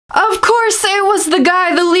Of course it was the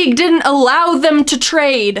guy the league didn't allow them to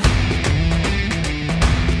trade.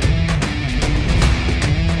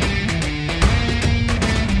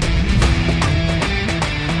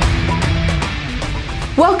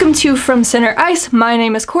 Welcome to From Center Ice. My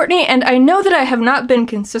name is Courtney, and I know that I have not been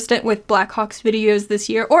consistent with Blackhawks videos this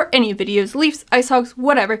year, or any videos, Leafs, IceHawks,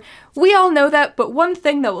 whatever. We all know that, but one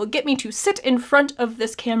thing that will get me to sit in front of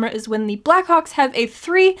this camera is when the Blackhawks have a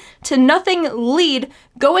 3-0 lead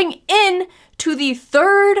going in to the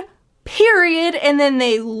third period, and then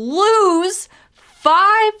they lose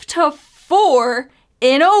 5-4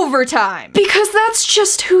 in overtime. Because that's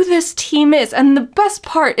just who this team is. And the best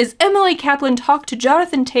part is Emily Kaplan talked to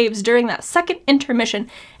Jonathan Toews during that second intermission,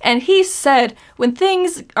 and he said, when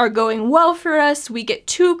things are going well for us, we get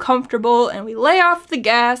too comfortable and we lay off the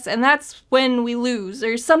gas, and that's when we lose,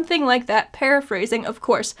 or something like that, paraphrasing, of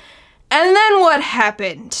course. And then what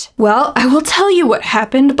happened? Well, I will tell you what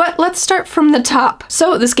happened, but let's start from the top.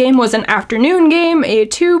 So this game was an afternoon game, a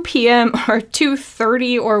 2 p.m. or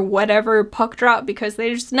 2:30 or whatever puck drop, because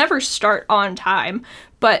they just never start on time.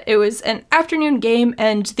 But it was an afternoon game,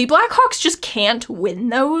 and the Blackhawks just can't win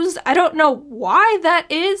those. I don't know why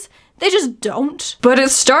that is. They just don't. But it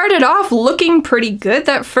started off looking pretty good.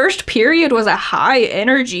 That first period was a high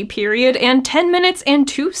energy period, and 10 minutes and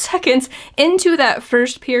 2 seconds into that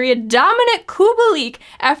first period, Dominik Kubalik,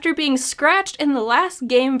 after being scratched in the last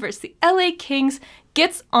game versus the LA Kings,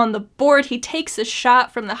 gets on the board. He takes a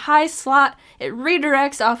shot from the high slot. It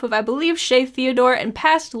redirects off of, I believe, Shea Theodore and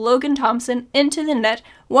past Logan Thompson into the net.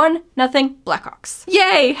 1-0 Blackhawks.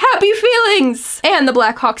 Yay! Happy feelings! And the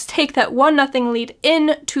Blackhawks take that 1-0 lead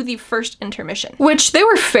into the first intermission, which they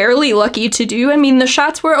were fairly lucky to do. I mean, the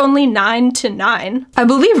shots were only 9-9. I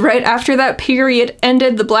believe right after that period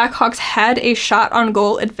ended, the Blackhawks had a shot on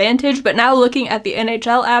goal advantage, but now looking at the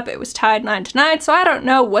NHL app, it was tied 9-9, so I don't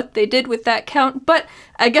know what they did with that count, but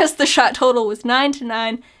I guess the shot total was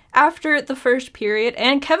 9-9 after the first period,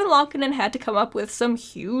 and Kevin Lankinen had to come up with some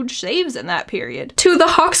huge saves in that period. To the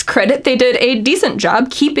Hawks' credit, they did a decent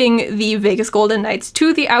job keeping the Vegas Golden Knights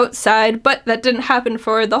to the outside, but that didn't happen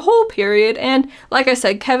for the whole period, and like I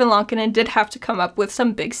said, Kevin Lankinen did have to come up with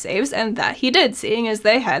some big saves, and that he did, seeing as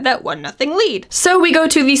they had that 1-0 lead. So we go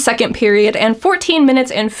to the second period, and 14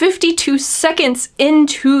 minutes and 52 seconds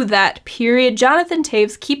into that period, Jonathan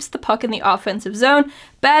Toews keeps the puck in the offensive zone,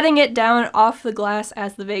 batting it down off the glass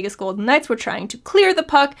as the Vegas Golden Knights were trying to clear the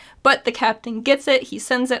puck, but the captain gets it. He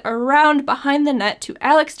sends it around behind the net to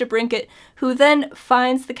Alex DeBrincat, who then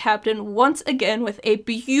finds the captain once again with a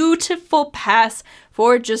beautiful pass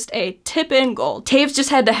for just a tip-in goal. Toews just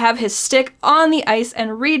had to have his stick on the ice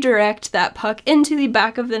and redirect that puck into the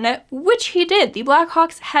back of the net, which he did. The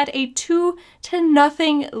Blackhawks had a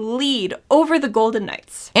 2-0 lead over the Golden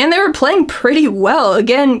Knights. And they were playing pretty well.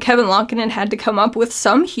 Again, Kevin Lankinen had to come up with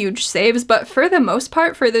some huge saves, but for the most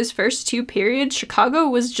part, for those first two periods, Chicago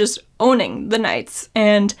was just owning the Knights,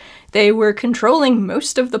 and they were controlling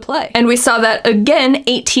most of the play. And we saw that again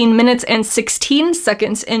 18 minutes and 16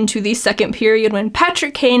 seconds into the second period when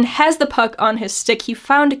Patrick Kane has the puck on his stick. He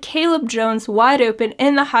found Caleb Jones wide open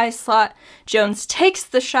in the high slot. Jones takes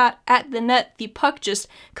the shot at the net. The puck just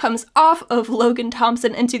comes off of Logan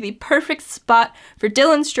Thompson into the perfect spot for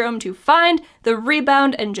Dylan Strome to find the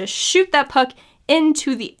rebound and just shoot that puck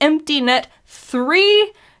into the empty net.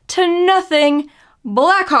 3-0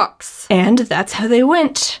 Blackhawks. And that's how they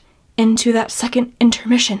went into that second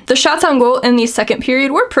intermission. The shots on goal in the second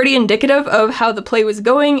period were pretty indicative of how the play was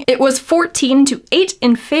going. It was 14-8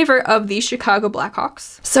 in favor of the Chicago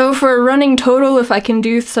Blackhawks. So for a running total, if I can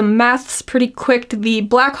do some maths pretty quick, the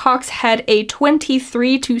Blackhawks had a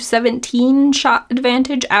 23-17 shot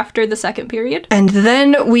advantage after the second period. And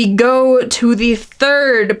then we go to the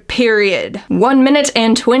third period. 1 minute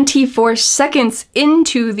and 24 seconds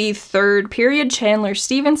into the third period, Chandler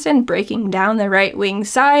Stevenson breaking down the right wing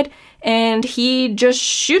side, and he just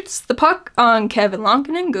shoots the puck on Kevin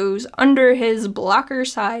Lankinen, goes under his blocker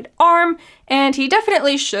side arm, and he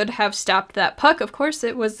definitely should have stopped that puck. Of course,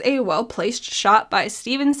 it was a well-placed shot by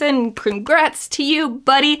Stevenson. Congrats to you,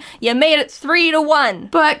 buddy. You made it 3-1.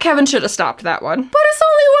 But Kevin should have stopped that one. But it's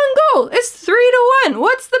only one goal. It's 3-1.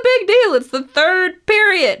 What's the big deal? It's the third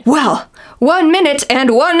period. Well, 1 minute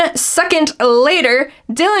and 1 second later,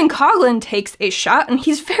 Dylan Coghlan takes a shot, and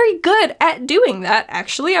he's very good at doing that,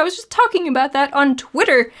 actually. I was just talking about that on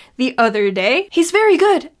Twitter the other day. He's very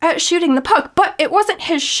good at shooting the puck, but it wasn't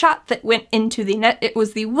his shot that went into the net. It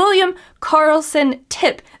was the William Karlsson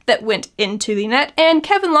tip that went into the net, and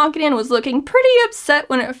Kevin Lankinen was looking pretty upset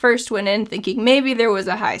when it first went in, thinking maybe there was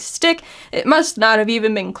a high stick. It must not have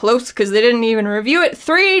even been close because they didn't even review it.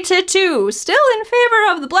 3-2, still in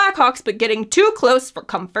favor of the Blackhawks. Blackhawks, but getting too close for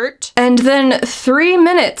comfort. And then 3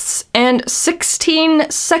 minutes and 16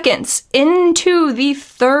 seconds into the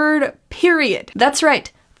third period. That's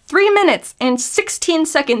right. 3 minutes and 16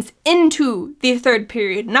 seconds into the third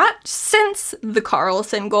period, not since the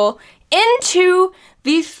Karlsson goal, into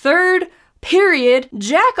the third period,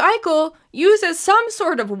 Jack Eichel uses some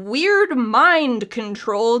sort of weird mind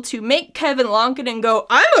control to make Kevin Lankinen go,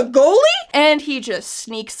 "I'm a goalie?" And he just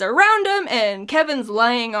sneaks around him, and Kevin's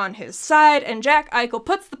lying on his side, and Jack Eichel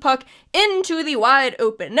puts the puck into the wide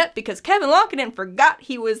open net because Kevin Lankinen forgot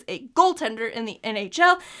he was a goaltender in the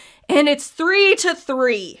NHL. And it's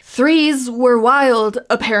 3-3. Threes were wild,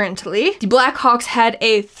 apparently. The Blackhawks had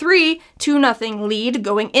a 3-0 lead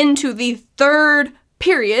going into the third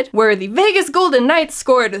period, where the Vegas Golden Knights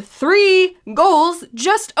scored 3 goals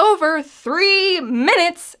just over 3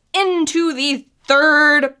 minutes into the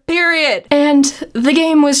third period. And the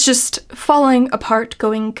game was just falling apart,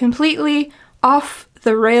 going completely off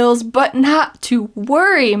the rails, but not to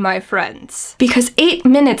worry, my friends. Because 8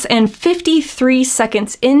 minutes and 53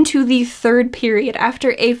 seconds into the third period,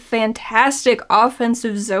 after a fantastic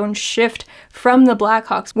offensive zone shift from the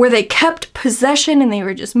Blackhawks, where they kept possession and they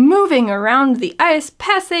were just moving around the ice,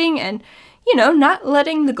 passing and, you know, not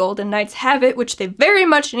letting the Golden Knights have it, which they very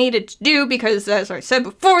much needed to do because, as I said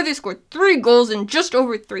before, they scored 3 goals in just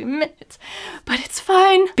over 3 minutes. But it's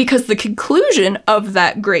fine, because the conclusion of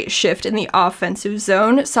that great shift in the offensive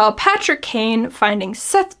zone saw Patrick Kane finding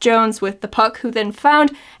Seth Jones with the puck, who then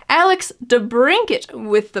found Alex DeBrincat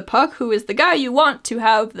with the puck, who is the guy you want to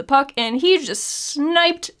have the puck, and he just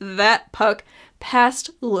sniped that puck past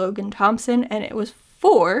Logan Thompson, and it was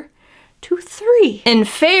 4-3 in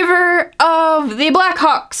favor of the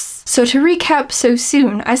Blackhawks. So to recap so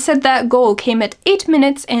soon, I said that goal came at 8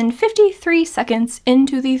 minutes and 53 seconds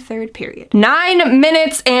into the third period. 9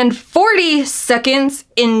 minutes and 40 seconds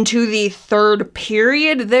into the third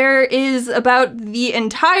period, there is about the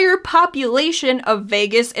entire population of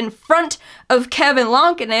Vegas in front of Kevin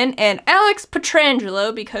Lankinen and Alex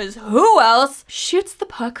Pietrangelo, because who else shoots the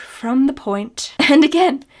puck from the point? And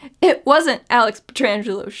again, it wasn't Alex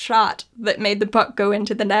Pietrangelo's shot that made the puck go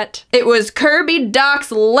into the net. It was Kirby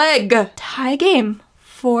Dach's leg. Tie game,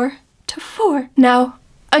 4-4. Now,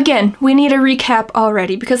 again, we need a recap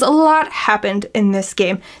already because a lot happened in this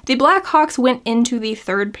game. The Blackhawks went into the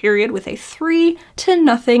third period with a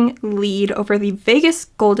 3-0 lead over the Vegas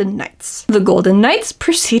Golden Knights. The Golden Knights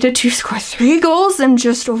proceeded to score 3 goals in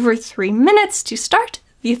just over 3 minutes to start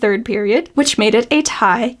the third period, which made it a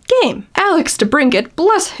tie game. Alex DeBrincat,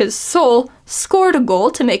 bless his soul, scored a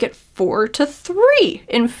goal to make it 4-3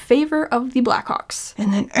 in favor of the Blackhawks.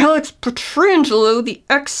 And then Alex Pietrangelo, the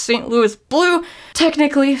ex-St. Louis Blue,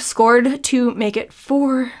 technically scored to make it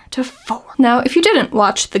 4-4. Now, if you didn't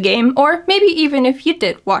watch the game, or maybe even if you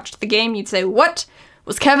did watch the game, you'd say, what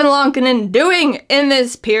was Kevin Lankinen doing in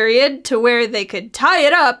this period to where they could tie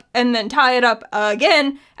it up and then tie it up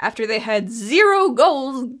again after they had 0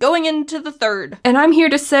 goals going into the third? And I'm here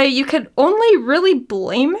to say you could only really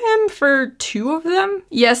blame him for 2 of them.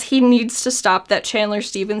 Yes, he needs to stop that Chandler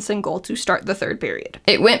Stevenson goal to start the third period.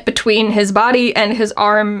 It went between his body and his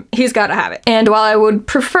arm. He's got to have it. And while I would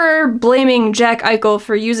prefer blaming Jack Eichel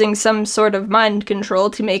for using some sort of mind control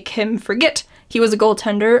to make him forget he was a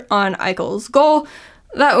goaltender on Eichel's goal,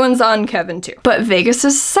 that one's on Kevin too. But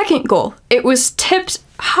Vegas's second goal, it was tipped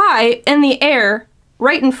high in the air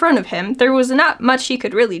right in front of him. There was not much he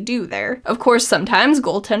could really do there. Of course, sometimes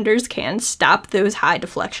goaltenders can stop those high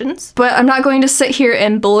deflections, but I'm not going to sit here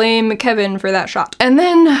and blame Kevin for that shot. And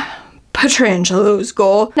then Pietrangelo's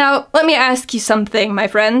goal. Now, let me ask you something, my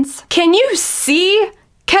friends. Can you see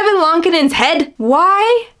Kevin Lankinen's head?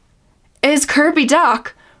 Why is Kirby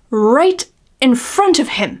Dach right in front of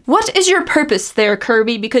him? What is your purpose there,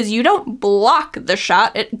 Kirby? Because you don't block the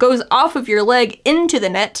shot. It goes off of your leg into the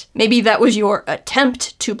net. Maybe that was your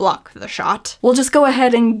attempt to block the shot. We'll just go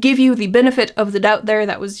ahead and give you the benefit of the doubt there.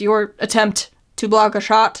 That was your attempt to block a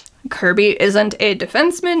shot. Kirby isn't a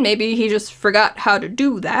defenseman. Maybe he just forgot how to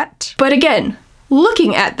do that. But again,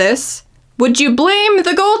 looking at this, would you blame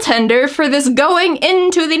the goaltender for this going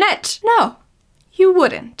into the net? No. You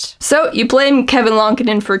wouldn't. So you blame Kevin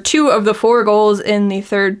Lankinen for 2 of the 4 goals in the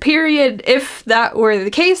third period. If that were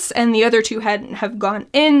the case and the other 2 hadn't have gone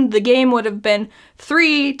in, the game would have been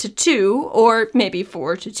 3-2 or maybe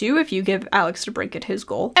 4-2 if you give Alex DeBrincat his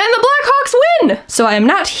goal. And the Blackhawks win! So I am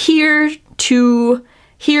not here to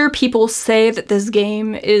hear people say that this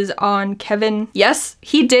game is on Kevin. Yes,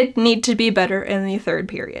 he did need to be better in the third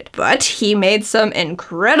period, but he made some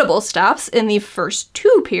incredible stops in the first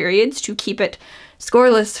 2 periods to keep it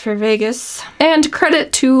Scoreless for Vegas. And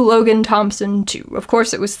credit to Logan Thompson too. Of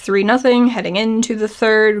course it was 3-0 heading into the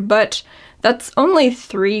third, but that's only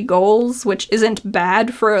 3 goals, which isn't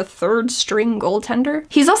bad for a third-string goaltender.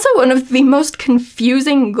 He's also one of the most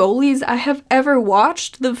confusing goalies I have ever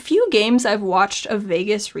watched. The few games I've watched of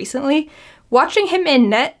Vegas recently, watching him in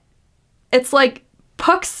net, it's like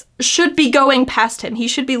pucks should be going past him. He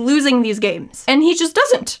should be losing these games. And he just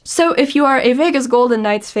doesn't. So if you are a Vegas Golden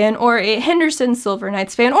Knights fan, or a Henderson Silver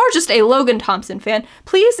Knights fan, or just a Logan Thompson fan,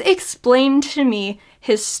 please explain to me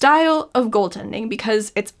his style of goaltending,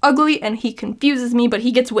 because it's ugly and he confuses me, but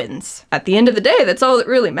he gets wins. At the end of the day, that's all that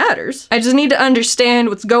really matters. I just need to understand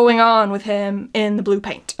what's going on with him in the blue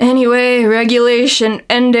paint. Anyway, regulation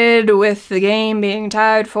ended with the game being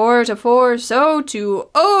tied 4-4, so to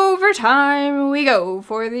overtime we go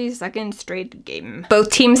for the second straight game. Both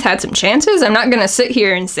teams had some chances. I'm not gonna sit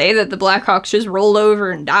here and say that the Blackhawks just rolled over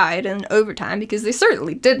and died in overtime, because they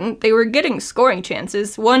certainly didn't. They were getting scoring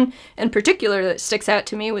chances. One in particular that sticks out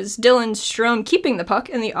to me was Dylan Strome keeping the puck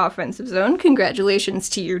in the offensive zone. Congratulations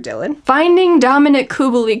to you, Dylan. Finding Dominik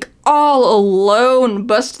Kubalik all alone,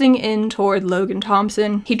 busting in toward Logan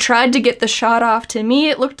Thompson. He tried to get the shot off. To me,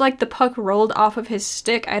 it looked like the puck rolled off of his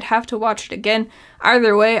stick. I'd have to watch it again.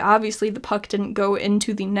 Either way, obviously the puck didn't go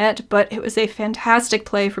into the net, but it was a fantastic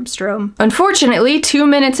play from Strome. Unfortunately, 2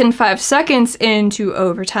 minutes and 5 seconds into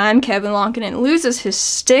overtime, Kevin Lankinen loses his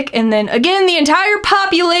stick, and then again, the entire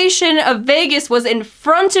population of Vegas was in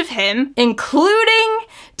front of him, including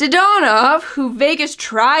Dadonov, who Vegas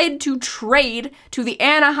tried to trade to the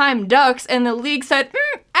Anaheim Ducks, and the league said,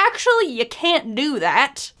 actually, you can't do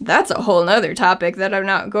that. That's a whole nother topic that I'm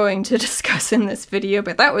not going to discuss in this video,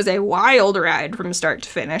 but that was a wild ride from start to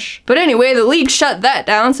finish. But anyway, the league shut that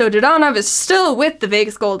down, so Dadonov is still with the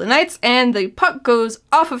Vegas Golden Knights, and the puck goes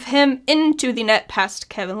off of him into the net past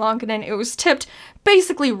Kevin Lankinen. It was tipped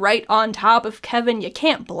basically right on top of Kevin. You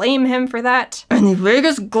can't blame him for that. And the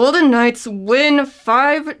Vegas Golden Knights win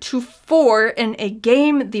 5-4 in a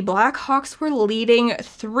game the Blackhawks were leading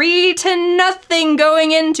 3-0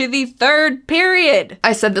 going into the third period.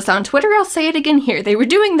 I said this on Twitter, I'll say it again here. They were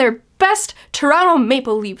doing their best Toronto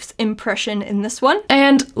Maple Leafs impression in this one.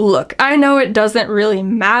 And look, I know it doesn't really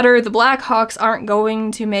matter. The Blackhawks aren't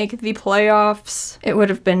going to make the playoffs. It would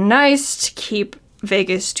have been nice to keep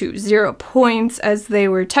Vegas to 0 points, as they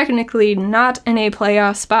were technically not in a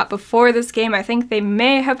playoff spot before this game. I think they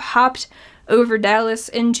may have hopped over Dallas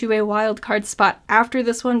into a wild card spot after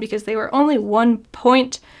this one, because they were only 1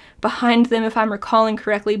 point behind them, if I'm recalling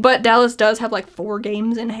correctly, but Dallas does have like 4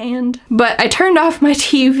 games in hand. But I turned off my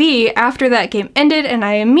TV after that game ended, and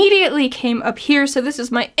I immediately came up here, so this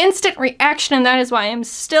is my instant reaction, and that is why I'm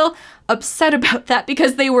still upset about that,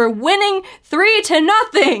 because they were winning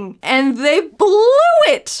 3-0 and they blew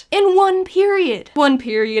it in 1 period. 1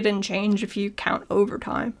 period and change if you count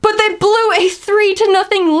overtime. But they blew a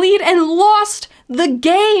 3-0 lead and lost the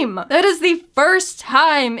game. That is the first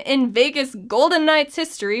time in Vegas Golden Knights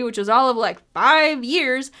history, which was all of like 5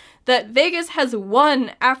 years, that Vegas has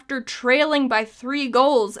won after trailing by 3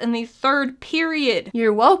 goals in the third period.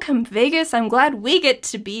 You're welcome, Vegas. I'm glad we get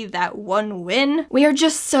to be that one win. We are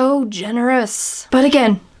just so generous. But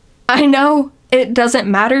again, I know it doesn't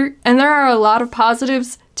matter, and there are a lot of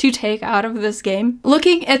positives to take out of this game.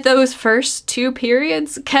 Looking at those first 2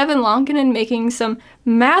 periods, Kevin Lankinen making some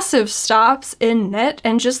massive stops in net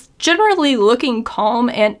and just generally looking calm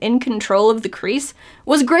and in control of the crease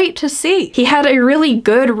was great to see. He had a really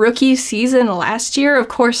good rookie season last year. Of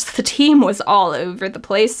course, the team was all over the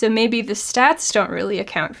place, so maybe the stats don't really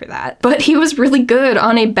account for that. But he was really good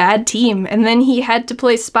on a bad team, and then he had to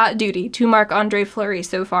play spot duty to Marc-Andre Fleury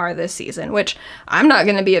so far this season, which I'm not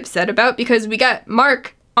gonna be upset about, because we got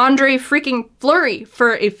Marc-Andre freaking Fleury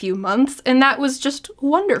for a few months, and that was just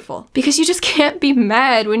wonderful. Because you just can't be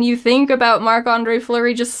mad when you think about Marc-Andre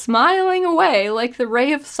Fleury just smiling away like the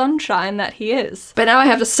ray of sunshine that he is. But now I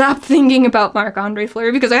have to stop thinking about Marc-Andre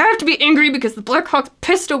Fleury, because I have to be angry because the Blackhawks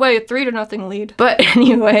pissed away a 3-0 lead. But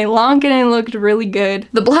anyway, Lankinen looked really good.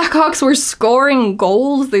 The Blackhawks were scoring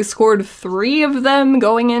goals. They scored 3 of them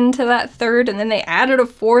going into that third, and then they added a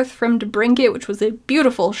 4th from DeBrincat, which was a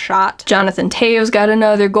beautiful shot. Jonathan Toews got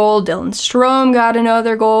another goal, Dylan Strome got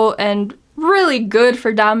another goal, and really good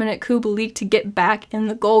for Dominik Kubalik to get back in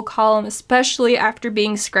the goal column, especially after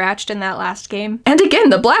being scratched in that last game. And again,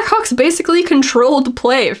 the Blackhawks basically controlled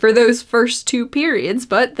play for those first 2 periods,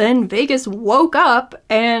 but then Vegas woke up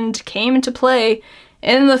and came into play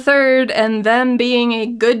in the third, and them being a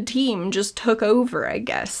good team just took over, I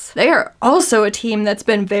guess. They are also a team that's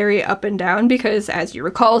been very up and down because, as you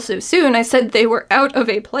recall so soon, I said they were out of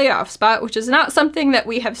a playoff spot, which is not something that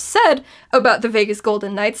we have said about the Vegas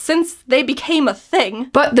Golden Knights since they became a thing.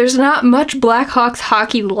 But there's not much Blackhawks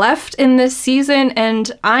hockey left in this season,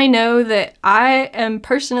 and I know that I am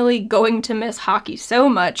personally going to miss hockey so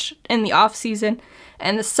much in the off season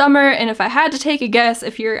and the summer, and if I had to take a guess,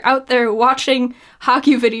 if you're out there watching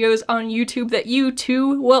hockey videos on YouTube, that you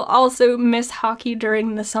too will also miss hockey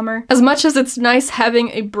during the summer. As much as it's nice having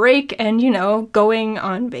a break and, you know, going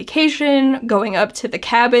on vacation, going up to the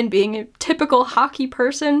cabin, being a typical hockey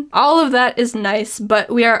person, all of that is nice, but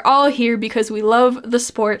we are all here because we love the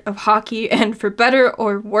sport of hockey, and for better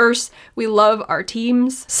or worse, we love our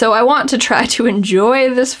teams. So I want to try to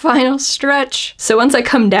enjoy this final stretch. So once I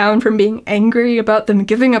come down from being angry about them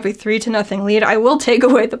giving up a 3-0 lead, I will take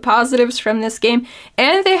away the positives from this game,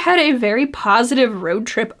 and they had a very positive road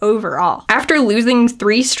trip overall. After losing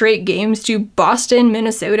 3 straight games to Boston,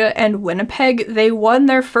 Minnesota, and Winnipeg, they won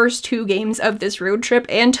their first 2 games of this road trip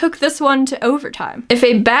and took this one to overtime. If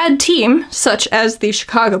a bad team, such as the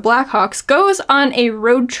Chicago Blackhawks, goes on a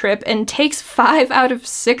road trip and takes 5 out of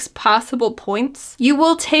 6 possible points, you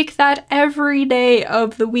will take that every day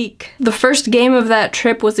of the week. The first game of that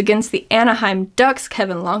trip was against the Anaheim Ducks.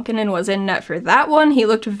 Kevin Lankinen was in net for that one. He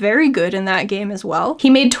looked very good in that game as well.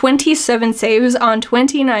 He made 27 saves on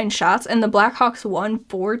 29 shots, and the Blackhawks won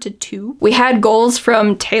 4-2. We had goals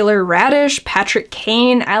from Taylor Raddysh, Patrick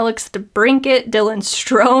Kane, Alex DeBrincat, Dylan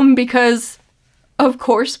Strome, because of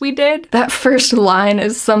course we did. That first line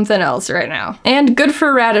is something else right now. And good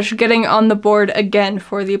for Raddysh getting on the board again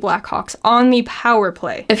for the Blackhawks on the power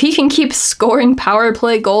play. If he can keep scoring power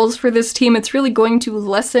play goals for this team, it's really going to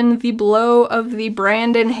lessen the blow of the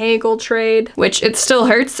Brandon Hagel trade, which it still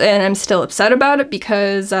hurts and I'm still upset about it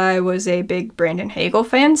because I was a big Brandon Hagel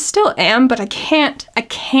fan, still am, but I can't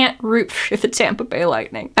root for the Tampa Bay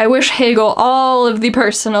Lightning. I wish Hagel all of the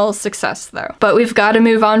personal success though, but we've got to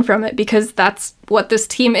move on from it because that's what this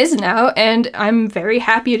team is now, and I'm very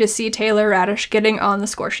happy to see Taylor Raddysh getting on the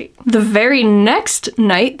score sheet. The very next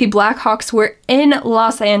night, the Blackhawks were in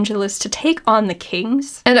Los Angeles to take on the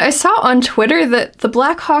Kings, and I saw on Twitter that the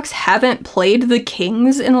Blackhawks haven't played the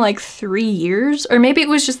Kings in like 3 years, or maybe it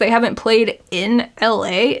was just they haven't played in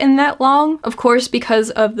LA in that long. Of course, because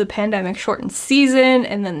of the pandemic shortened season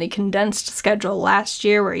and then the condensed schedule last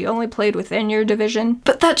year where you only played within your division,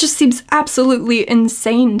 but that just seems absolutely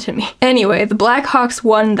insane to me. Anyway, the Blackhawks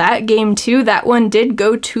won that game too. That one did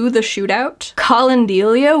go to the shootout. Colin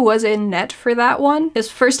Delia was in net for that one. His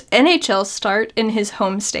first NHL start in his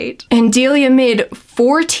home state. And Delia made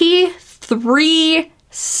 43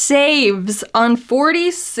 saves on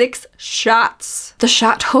 46 shots. The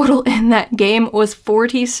shot total in that game was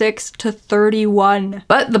 46-31.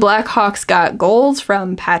 But the Blackhawks got goals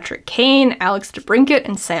from Patrick Kane, Alex DeBrincat,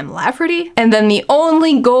 and Sam Lafferty. And then the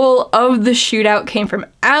only goal of the shootout came from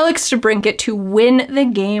Alex DeBrincat to win the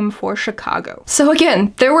game for Chicago. So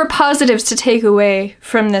again, there were positives to take away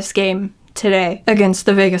from this game today against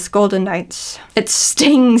the Vegas Golden Knights. It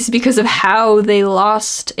stings because of how they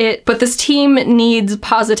lost it, but this team needs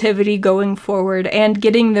positivity going forward, and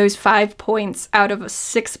getting those 5 points out of a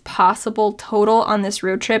 6 possible total on this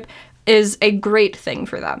road trip is a great thing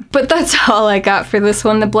for them. But that's all I got for this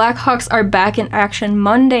one. The Blackhawks are back in action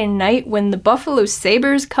Monday night when the Buffalo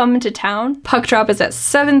Sabres come to town. Puck drop is at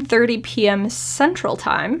 7:30 p.m. Central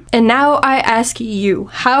Time. And now I ask you,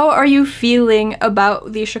 how are you feeling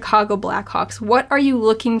about the Chicago Blackhawks? What are you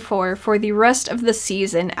looking for the rest of the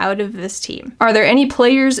season out of this team? Are there any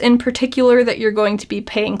players in particular that you're going to be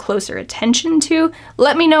paying closer attention to?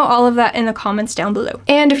 Let me know all of that in the comments down below.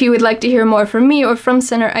 And if you would like to hear more from me or from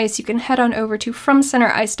Center Ice, you can head on over to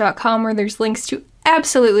FromCenterIce.com, where there's links to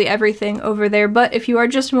absolutely everything over there. But if you are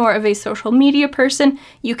just more of a social media person,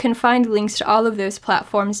 you can find links to all of those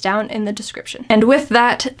platforms down in the description. And with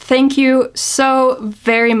that, thank you so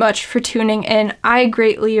very much for tuning in. I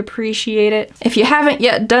greatly appreciate it. If you haven't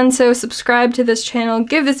yet done so, subscribe to this channel,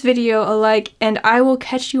 give this video a like, and I will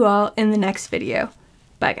catch you all in the next video.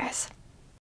 Bye guys.